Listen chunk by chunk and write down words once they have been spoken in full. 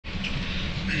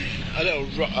a little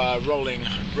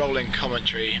rolling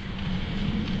commentary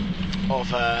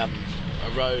of a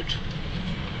road.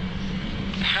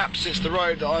 Perhaps it's the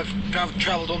road that I've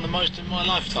travelled on the most in my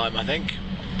lifetime, I think.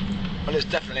 Well, it's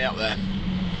definitely up there.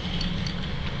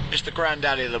 It's the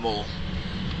granddaddy of them all.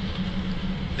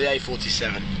 The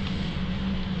A47.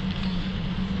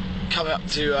 Coming up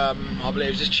to, I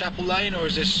believe, is this Chapel Lane or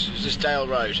is this Dale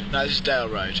Road? No, this is Dale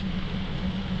Road.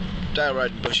 Dale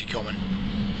Road and Bushy Common.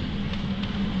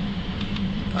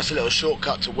 That's a little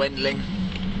shortcut to Wendling.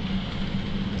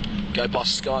 Go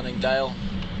past Scarning Dale.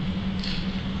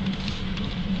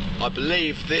 I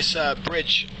believe this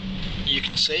bridge, you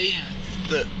can see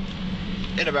that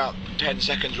in about 10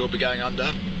 seconds we'll be going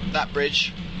under. That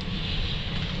bridge,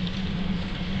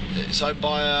 it's owned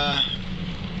by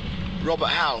Robert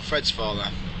Howe, Fred's father.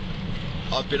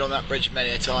 I've been on that bridge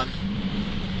many a time,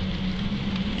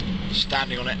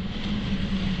 standing on it.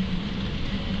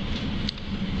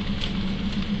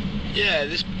 Yeah,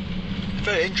 this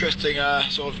very interesting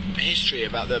sort of history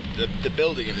about the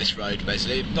building of this road,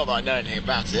 basically. Not that I know anything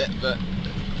about it, but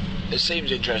it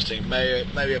seems interesting.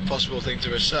 Maybe a possible thing to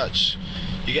research.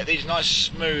 You get these nice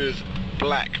smooth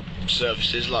black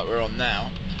surfaces like we're on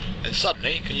now, and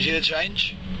suddenly, can you see the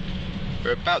change?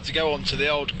 We're about to go on to the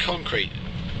old concrete,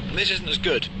 and this isn't as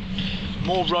good.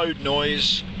 More road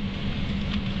noise,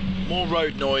 more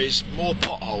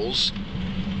potholes.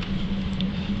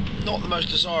 Not the most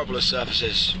desirable of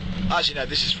surfaces. Actually, no,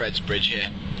 this is Fred's bridge here.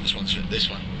 This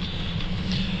one.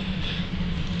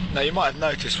 Now, you might have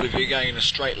noticed we've been going in a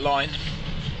straight line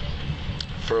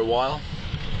for a while,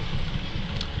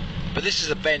 but this is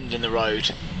a bend in the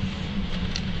road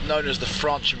known as the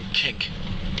Francham Kink.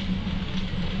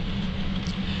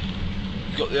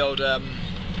 You've got the old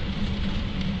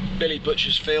Billy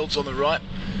Butcher's Fields on the right,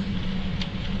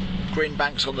 Green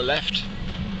Banks on the left,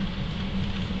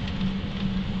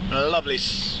 and a lovely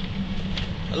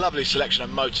selection of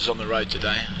motors on the road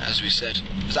today, as we said.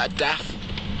 Is that a DAF?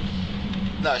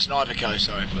 No, it's an Iveco,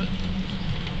 sorry. But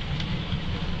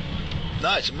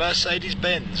no, it's a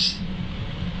Mercedes-Benz.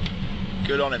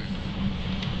 Good on him.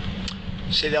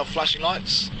 See the old flashing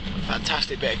lights?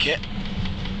 Fantastic bit of kit.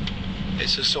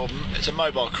 It's a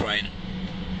mobile crane.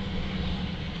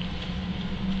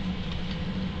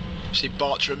 See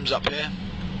Bartram's up here.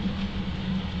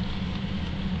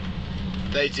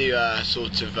 They do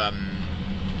sort of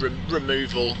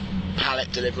removal,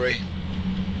 pallet delivery.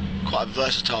 Quite a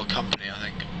versatile company, I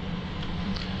think.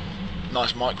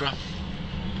 Nice micro.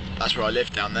 That's where I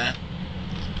live, down there.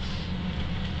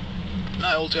 No,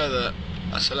 altogether,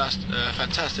 that's a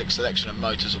fantastic selection of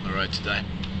motors on the road today.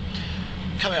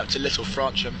 Coming up to Little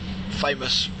Francham,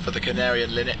 famous for the Canary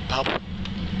and Linnet pub.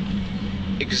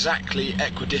 Exactly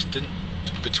equidistant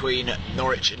between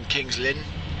Norwich and King's Lynn,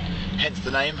 hence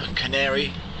the name,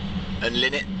 Canary and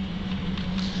Linnet.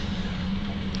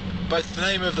 Both the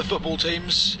name of the football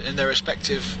teams in their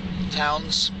respective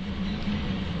towns,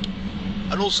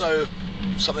 and also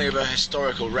something of a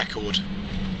historical record.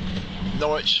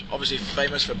 Norwich, obviously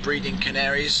famous for breeding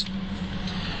canaries.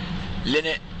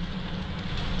 Linnet,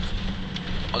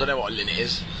 I don't know what a linnet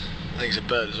is. I think it's a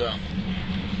bird as well.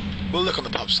 We'll look on the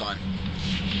pub sign.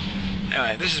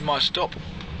 Anyway, this is my stop.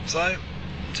 So,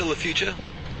 until the future,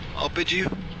 I'll bid you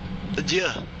adieu.